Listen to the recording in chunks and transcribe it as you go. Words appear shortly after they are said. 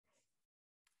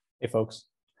Hey folks,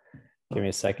 give me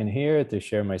a second here to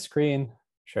share my screen,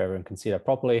 sure everyone can see that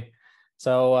properly.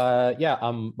 So yeah,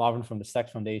 I'm Marvin from the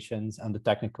Stacks Foundations. I'm the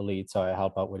technical lead, so I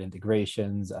help out with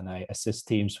integrations and I assist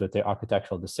teams with their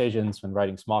architectural decisions when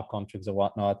writing smart contracts and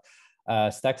whatnot.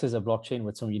 Stacks is a blockchain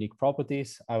with some unique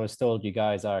properties. I was told you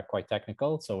guys are quite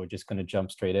technical, so we're just going to jump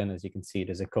straight in. As you can see,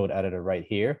 there's a code editor right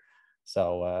here.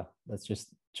 So let's just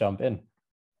jump in.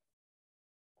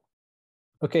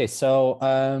 Okay, so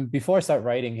before I start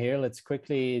writing here, let's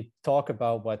quickly talk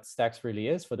about what Stacks really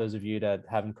is for those of you that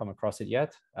haven't come across it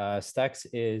yet. Stacks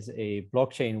is a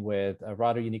blockchain with a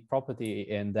rather unique property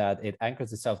in that it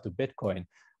anchors itself to Bitcoin,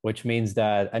 which means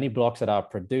that any blocks that are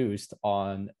produced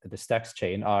on the Stacks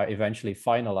chain are eventually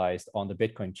finalized on the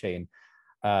Bitcoin chain.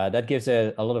 That gives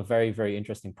it a lot of very, very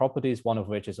interesting properties, one of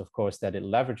which is, of course, that it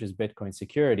leverages Bitcoin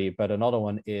security, but another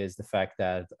one is the fact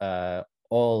that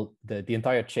all the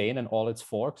entire chain and all its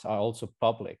forks are also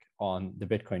public on the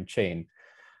Bitcoin chain.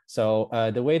 So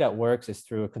the way that works is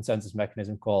through a consensus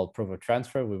mechanism called proof of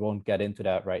transfer. We won't get into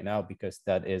that right now because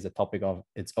that is a topic of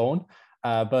its own.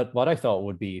 But what I thought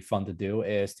would be fun to do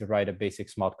is to write a basic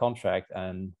smart contract,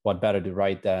 and what better to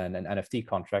write than an NFT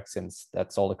contract, since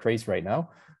that's all the craze right now.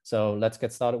 So let's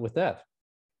get started with that.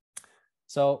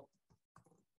 So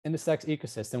in the Stacks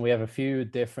ecosystem, we have a few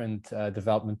different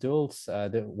development tools.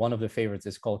 One of the favorites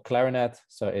is called Clarinet.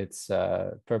 So its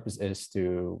purpose is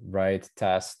to write,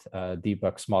 test,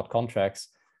 debug smart contracts.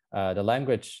 The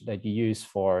language that you use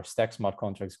for Stack smart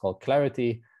contracts is called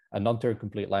Clarity, a non-Turing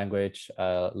complete language,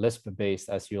 Lisp-based,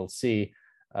 as you'll see.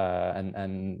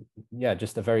 And yeah,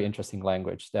 just a very interesting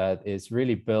language that is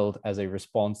really built as a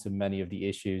response to many of the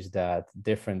issues that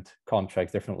different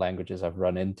contracts, different languages have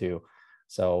run into.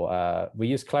 So we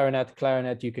use Clarinet.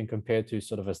 Clarinet you can compare to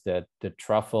sort of as the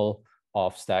truffle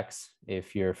of Stacks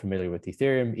if you're familiar with the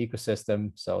Ethereum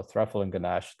ecosystem. So truffle and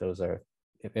ganache, those are,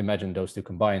 imagine those two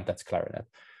combined, that's Clarinet.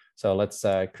 So let's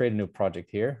create a new project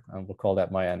here, and we'll call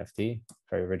that my NFT,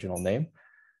 very original name.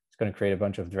 It's going to create a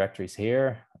bunch of directories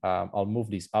here. I'll move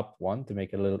these up one to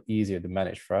make it a little easier to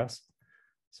manage for us.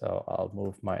 So I'll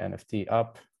move my NFT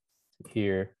up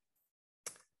here,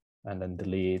 and then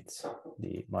delete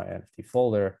the my NFT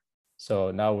folder.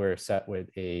 So now we're set with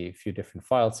a few different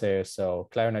files here. So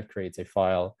Clarinet creates a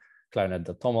file,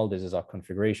 clarinet.toml, this is our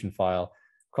configuration file,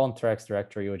 contracts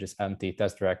directory, which is empty,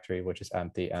 test directory, which is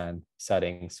empty, and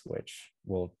settings, which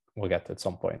we'll get to at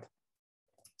some point.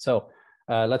 So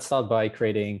let's start by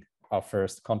creating our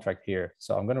first contract here.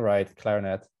 So I'm going to write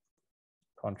Clarinet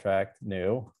contract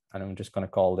new, and I'm just going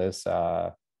to call this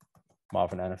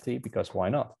Marvin NFT, because why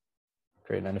not?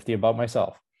 Create an NFT about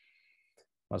myself.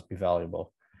 Must be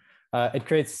valuable. It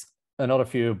creates another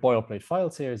few boilerplate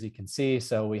files here, as you can see.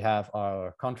 So we have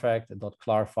our contract, a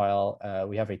 .clar file.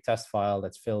 We have a test file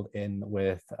that's filled in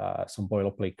with some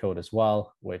boilerplate code as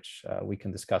well, which we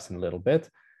can discuss in a little bit.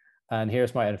 And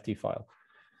here's my NFT file.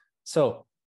 So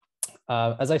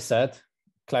as I said,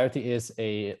 Clarity is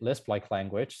a Lisp-like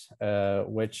language,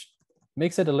 which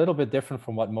makes it a little bit different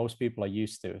from what most people are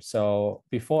used to. So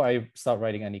before I start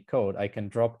writing any code, I can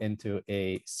drop into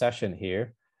a session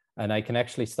here, and I can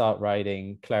actually start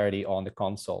writing Clarity on the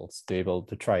consoles to be able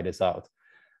to try this out.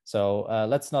 So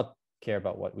let's not care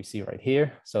about what we see right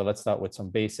here. So let's start with some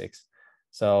basics.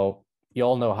 So you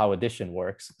all know how addition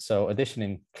works. So addition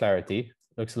in Clarity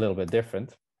looks a little bit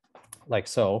different, like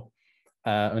so.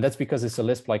 And that's because it's a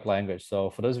Lisp-like language. So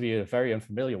for those of you who are very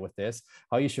unfamiliar with this,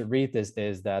 how you should read this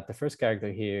is that the first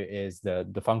character here is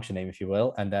the function name, if you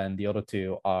will, and then the other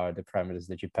two are the parameters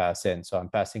that you pass in. So I'm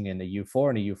passing in the U4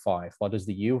 and the U5. What does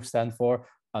the U stand for?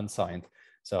 Unsigned.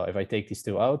 So if I take these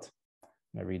two out,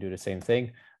 I redo the same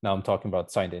thing. Now I'm talking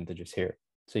about signed integers here.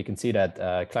 So you can see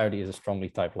that Clarity is a strongly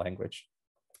typed language.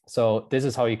 So this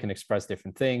is how you can express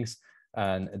different things.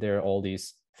 And there are all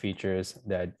these features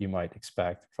that you might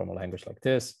expect from a language like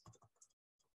this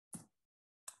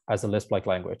as a Lisp-like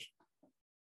language.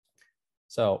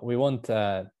 So we won't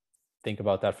think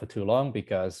about that for too long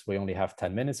because we only have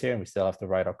 10 minutes here and we still have to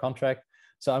write our contract.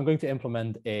 So I'm going to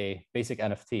implement a basic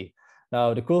NFT.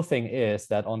 Now, the cool thing is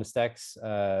that on the Stacks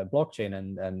blockchain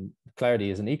and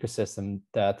Clarity is an ecosystem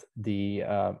that the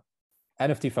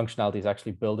NFT functionality is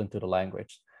actually built into the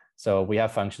language. So we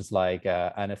have functions like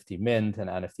NFT mint and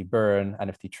NFT burn,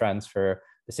 NFT transfer,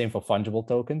 the same for fungible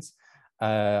tokens.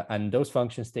 And those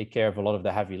functions take care of a lot of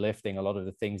the heavy lifting, a lot of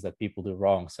the things that people do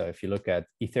wrong. So if you look at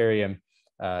Ethereum,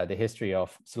 the history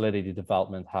of Solidity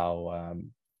development, how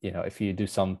if you do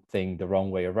something the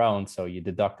wrong way around, so you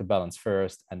deduct the balance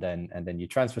first and then you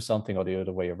transfer something, or the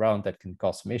other way around, that can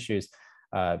cause some issues.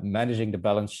 Managing the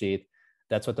balance sheet,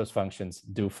 that's what those functions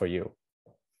do for you.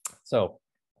 So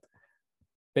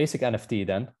basic NFT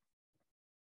then.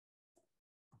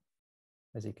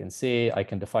 As you can see, I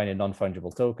can define a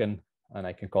non-fungible token, and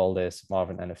I can call this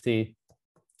Marvin NFT.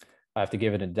 I have to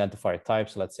give it an identifier type.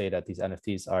 So let's say that these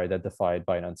NFTs are identified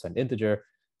by an unsigned integer.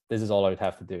 This is all I would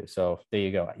have to do. So there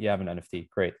you go. You have an NFT.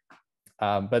 Great.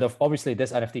 But obviously,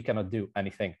 this NFT cannot do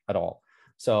anything at all.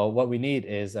 So what we need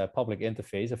is a public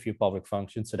interface, a few public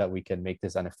functions, so that we can make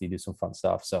this NFT do some fun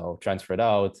stuff. So transfer it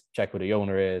out, check who the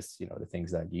owner is, the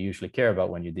things that you usually care about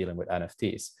when you're dealing with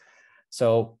NFTs.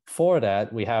 So for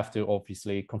that, we have to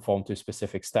obviously conform to a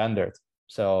specific standard.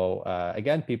 So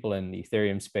again, people in the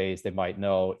Ethereum space, they might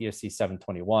know ERC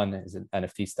 721 is an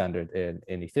NFT standard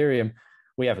in Ethereum.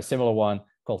 We have a similar one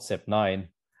called SIP9.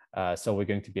 So we're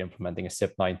going to be implementing a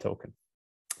SIP9 token.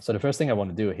 So the first thing I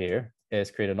want to do here is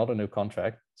create another new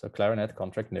contract. So Clarinet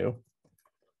contract new,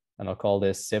 and I'll call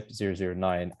this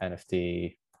SIP009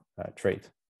 NFT trade.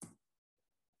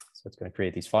 So it's going to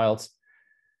create these files.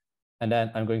 And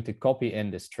then I'm going to copy in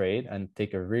this trade and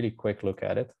take a really quick look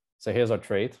at it. So here's our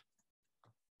trade.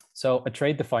 So a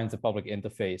trade defines the public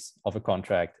interface of a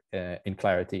contract in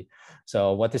Clarity.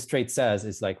 So what this trade says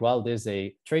is like, well, there's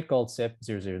a trade called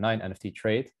SIP009 NFT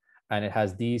trade, and it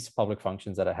has these public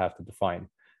functions that I have to define.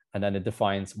 And then it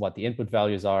defines what the input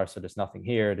values are. So there's nothing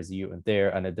here, there's a uint there,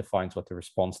 and it defines what the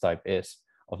response type is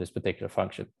of this particular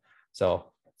function.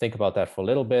 So think about that for a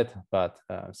little bit, but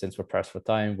since we're pressed for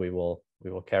time, we will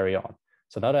carry on.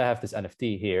 So now that I have this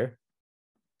NFT here,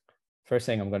 first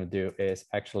thing I'm going to do is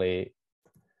actually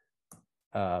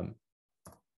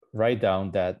write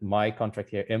down that my contract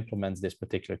here implements this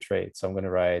particular trade. So I'm going to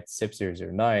write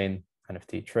SIP009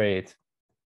 NFT trade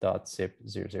dot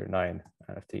SIP009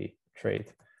 NFT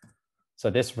trade. So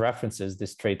this references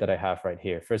this trade that I have right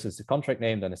here. First it's the contract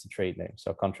name, then it's the trade name. So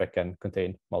a contract can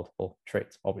contain multiple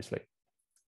trades, obviously.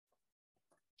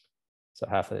 So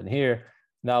I have it in here.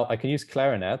 Now I can use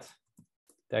Clarinet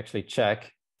to actually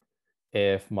check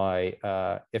if my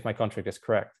contract is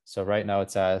correct. So right now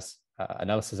it says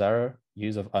analysis error,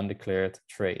 use of undeclared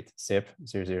trade,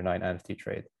 SIP009 NFT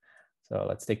trade. So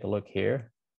let's take a look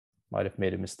here. Might have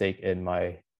made a mistake in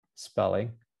my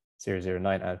spelling.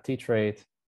 009 NFT trade.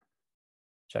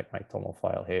 Check my TOML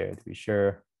file here to be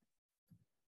sure.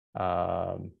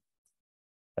 That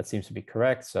seems to be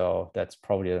correct. So that's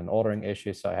probably an ordering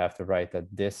issue. So I have to write that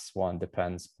this one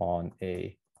depends on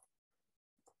a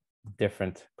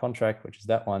different contract, which is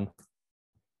that one.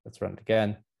 Let's run it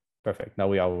again. Perfect. Now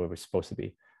we are where we're supposed to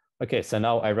be. Okay, so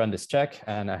now I run this check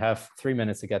and I have 3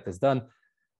 minutes to get this done.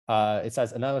 It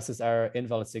says analysis error,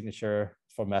 invalid signature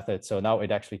for method. So now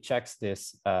it actually checks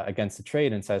this against the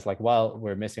trade and says like, well,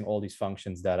 we're missing all these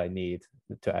functions that I need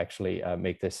to actually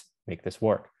make this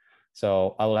work.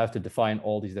 So I will have to define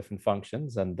all these different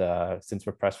functions. And since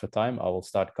we're pressed for time, I will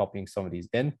start copying some of these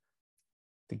in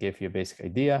to give you a basic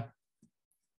idea.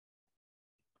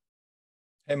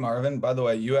 Hey, Marvin, by the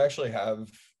way, you actually have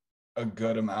a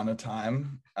good amount of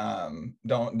time.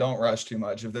 Don't rush too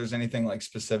much. If there's anything like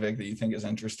specific that you think is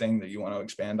interesting that you want to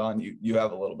expand on, you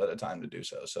have a little bit of time to do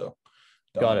so. So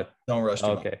don't rush too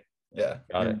much. Okay. Yeah.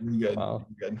 Got it. You're good. Well,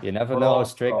 you're good. You never know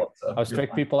how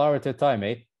strict people are with their time,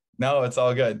 eh? No, it's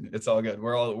all good. It's all good.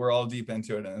 We're all deep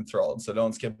into it and enthralled. So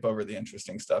don't skip over the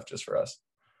interesting stuff just for us.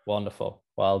 Wonderful.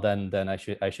 Well, then I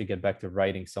should get back to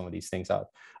writing some of these things out.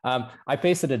 I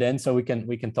pasted it in so we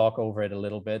can talk over it a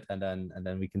little bit, and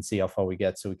then we can see how far we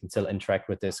get, so we can still interact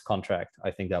with this contract.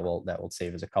 I think that will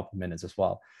save us a couple minutes as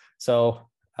well. So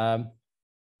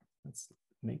let's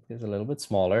make this a little bit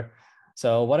smaller.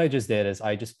 So what I just did is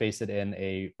I just pasted in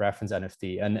a reference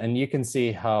NFT, and you can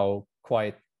see how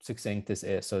quite succinct this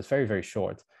is. So it's very, very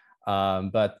short,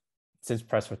 but since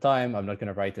pressed for time, I'm not going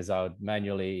to write this out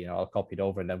manually. I'll copy it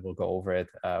over and then we'll go over it.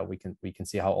 We can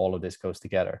see how all of this goes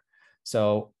together.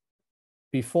 So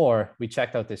before we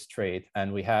checked out this trade,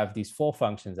 and we have these 4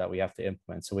 functions that we have to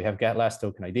implement. So we have get last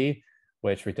token ID,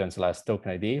 which returns the last token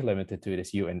ID limited to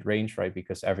this uint range, right?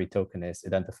 Because every token is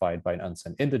identified by an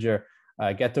unsigned integer.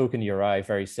 Get token URI,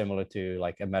 very similar to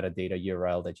like a metadata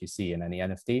URL that you see in any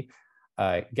NFT.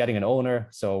 Getting an owner,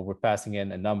 so we're passing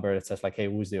in a number that says like, hey,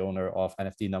 who's the owner of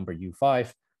NFT number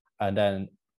U5, and then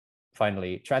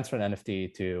finally transfer an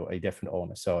NFT to a different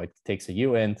owner. So it takes a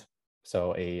uint,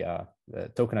 so a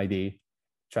token ID,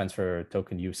 transfer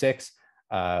token U6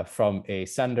 from a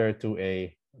sender to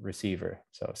a receiver.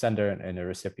 So sender and a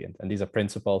recipient, and these are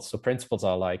principals. So principals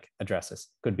are like addresses,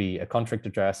 could be a contract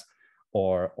address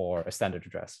or a standard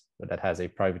address that has a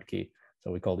private key.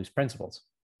 So we call these principals.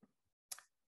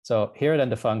 So here are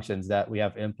then the functions that we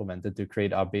have implemented to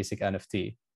create our basic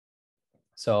NFT.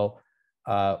 So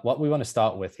what we want to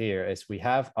start with here is we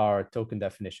have our token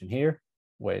definition here,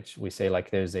 which we say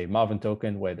like there's a Marvin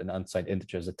token with an unsigned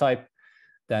integer as a type.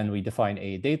 Then we define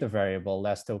a data variable,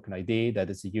 last token ID, that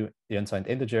is the unsigned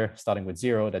integer starting with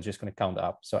 0, that's just going to count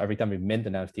up. So every time we mint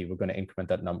an NFT, we're going to increment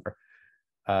that number.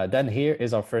 Then here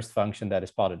is our first function that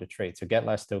is part of the trade. So get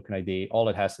last token ID, all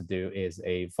it has to do is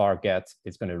a var get.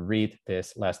 It's going to read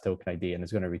this last token ID and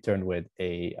it's going to return with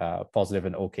a positive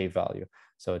and OK value.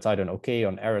 So it's either an OK or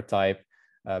an error type.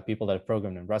 People that have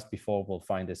programmed in Rust before will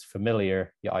find this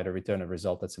familiar. You either return a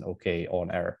result that's an OK or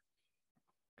an error.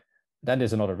 Then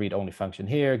there's another read-only function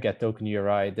here, get token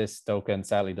URI. This token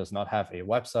sadly does not have a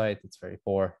website. It's a very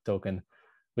poor token.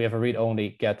 We have a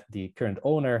read-only get the current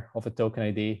owner of a token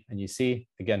ID. And you see,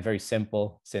 again, very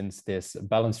simple. Since this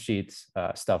balance sheet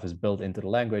stuff is built into the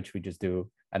language, we just do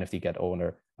NFT get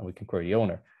owner and we can query the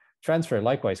owner. Transfer,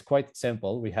 likewise, quite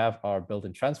simple. We have our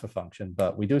built-in transfer function,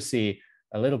 but we do see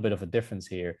a little bit of a difference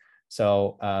here.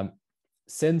 So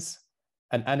since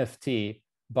an NFT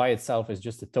by itself is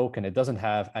just a token, it doesn't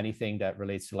have anything that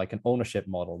relates to like an ownership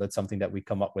model. That's something that we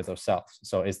come up with ourselves.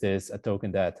 So is this a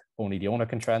token that only the owner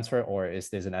can transfer, or is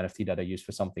this an NFT that I use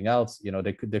for something else? You know,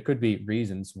 there could be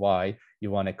reasons why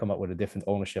you want to come up with a different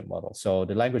ownership model. So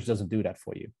the language doesn't do that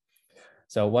for you.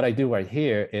 So what I do right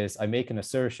here is I make an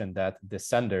assertion that the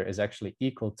sender is actually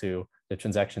equal to the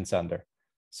transaction sender.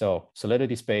 So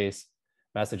Solidity space,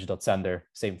 message.sender,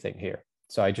 same thing here.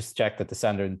 So I just check that the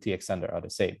sender and the TX sender are the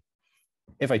same.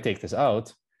 If I take this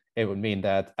out, it would mean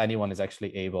that anyone is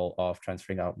actually able of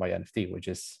transferring out my NFT, which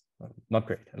is not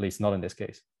great, at least not in this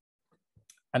case.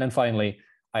 And then finally,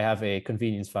 I have a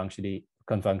convenience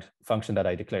function that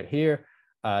I declared here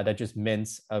that just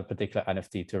mints a particular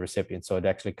NFT to a recipient. So it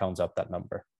actually counts up that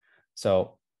number.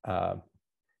 So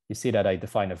you see that I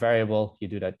define a variable. You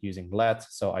do that using let.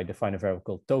 So I define a variable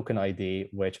called token ID,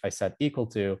 which I set equal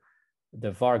to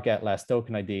the var get last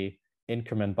token ID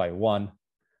increment by 1.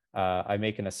 I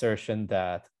make an assertion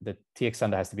that the TX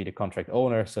sender has to be the contract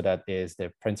owner. So that is the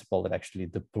principal that actually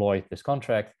deployed this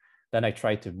contract. Then I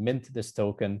try to mint this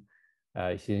token.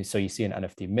 So you see an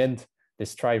NFT mint.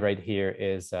 This try right here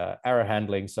is error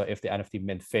handling. So if the NFT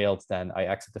mint failed, then I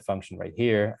exit the function right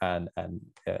here and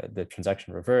the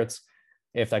transaction reverts.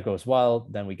 If that goes well,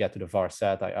 then we get to the var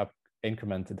set. I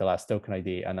increment the last token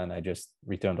ID, and then I just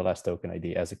return the last token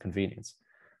ID as a convenience.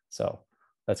 So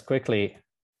let's quickly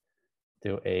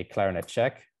do a Clarinet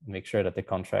check, make sure that the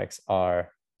contracts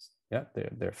are, yeah,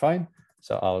 they're fine.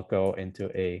 So I'll go into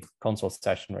a console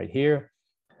session right here.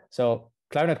 So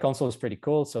Clarinet console is pretty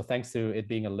cool. So thanks to it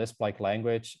being a Lisp-like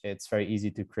language, it's very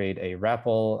easy to create a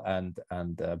REPL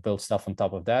and build stuff on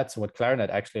top of that. So what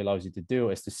Clarinet actually allows you to do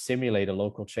is to simulate a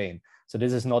local chain. So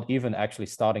this is not even actually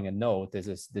starting a node. This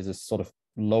is sort of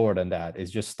lower than that. It's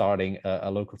just starting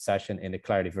a local session in a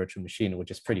Clarity virtual machine,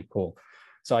 which is pretty cool.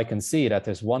 So I can see that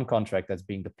there's one contract that's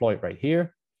being deployed right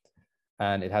here,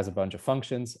 and it has a bunch of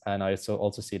functions. And I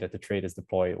also see that the trade is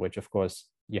deployed, which of course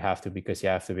you have to, because you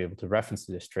have to be able to reference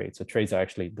to this trade. So trades are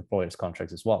actually deployed as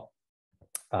contracts as well.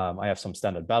 I have some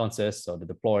standard balances. So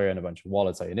the deployer and a bunch of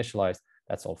wallets I initialized,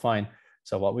 that's all fine.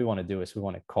 So what we want to do is we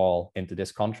want to call into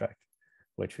this contract,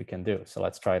 which we can do. So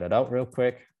let's try that out real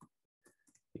quick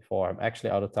before I'm actually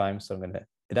out of time. So I'm going to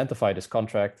identify this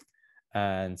contract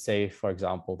and say, for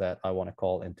example, that I want to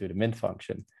call into the mint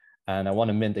function and I want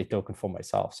to mint a token for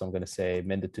myself. So I'm going to say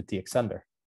mint it to TX sender.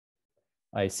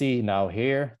 I see now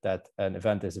here that an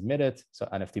event is emitted. So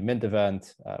NFT mint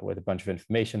event with a bunch of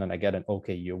information, and I get an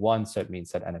OKU1. So it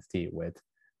means that NFT with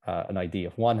an ID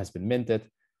of 1 has been minted.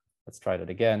 Let's try that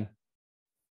again.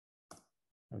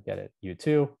 I'll get it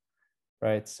U2,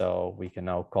 right? So we can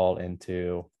now call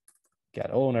into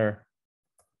get owner.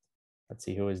 Let's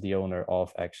see who is the owner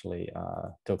of actually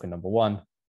token number 1.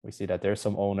 We see that there's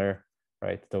some owner,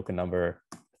 right? Token number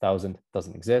 1000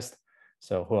 doesn't exist.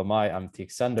 So who am I? I'm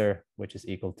TX sender, which is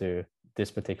equal to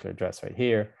this particular address right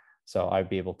here. So I'd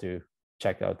be able to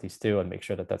check out these two and make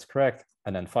sure that that's correct.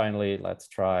 And then finally, let's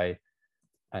try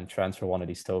and transfer one of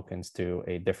these tokens to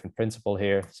a different principal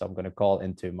here. So I'm going to call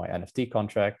into my NFT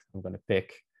contract. I'm going to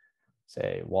pick,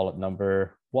 say, wallet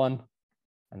number 1.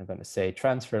 And I'm going to say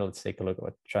transfer. Let's take a look at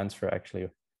what transfer actually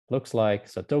looks like.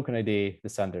 So token ID, the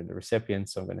sender and the recipient.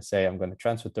 So I'm going to say I'm going to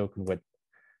transfer token with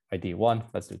ID 1.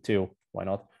 Let's do 2. Why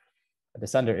not? The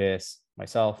sender is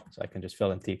myself. So I can just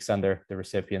fill in TX sender. The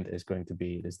recipient is going to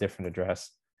be this different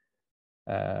address.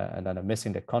 And then I'm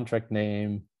missing the contract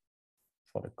name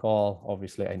for the call.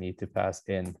 Obviously, I need to pass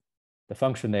in the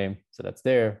function name. So that's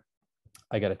there.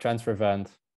 I get a transfer event.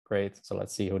 Great. So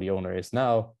let's see who the owner is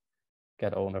now.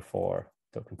 Get owner for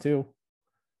token 2,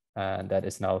 and that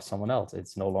is now someone else.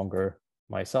 It's no longer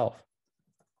myself.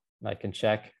 And I can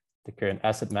check the current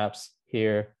asset maps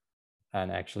here.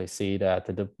 and actually see that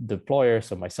the deployer,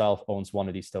 so myself, owns one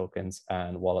of these tokens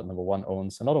and wallet number one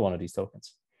owns another one of these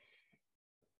tokens.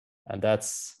 And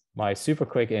that's my super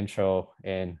quick intro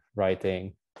in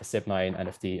writing a SIP9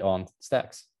 NFT on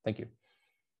Stacks. Thank you.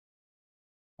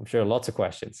 I'm sure lots of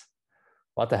questions.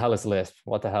 What the hell is Lisp?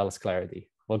 What the hell is Clarity?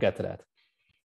 We'll get to that.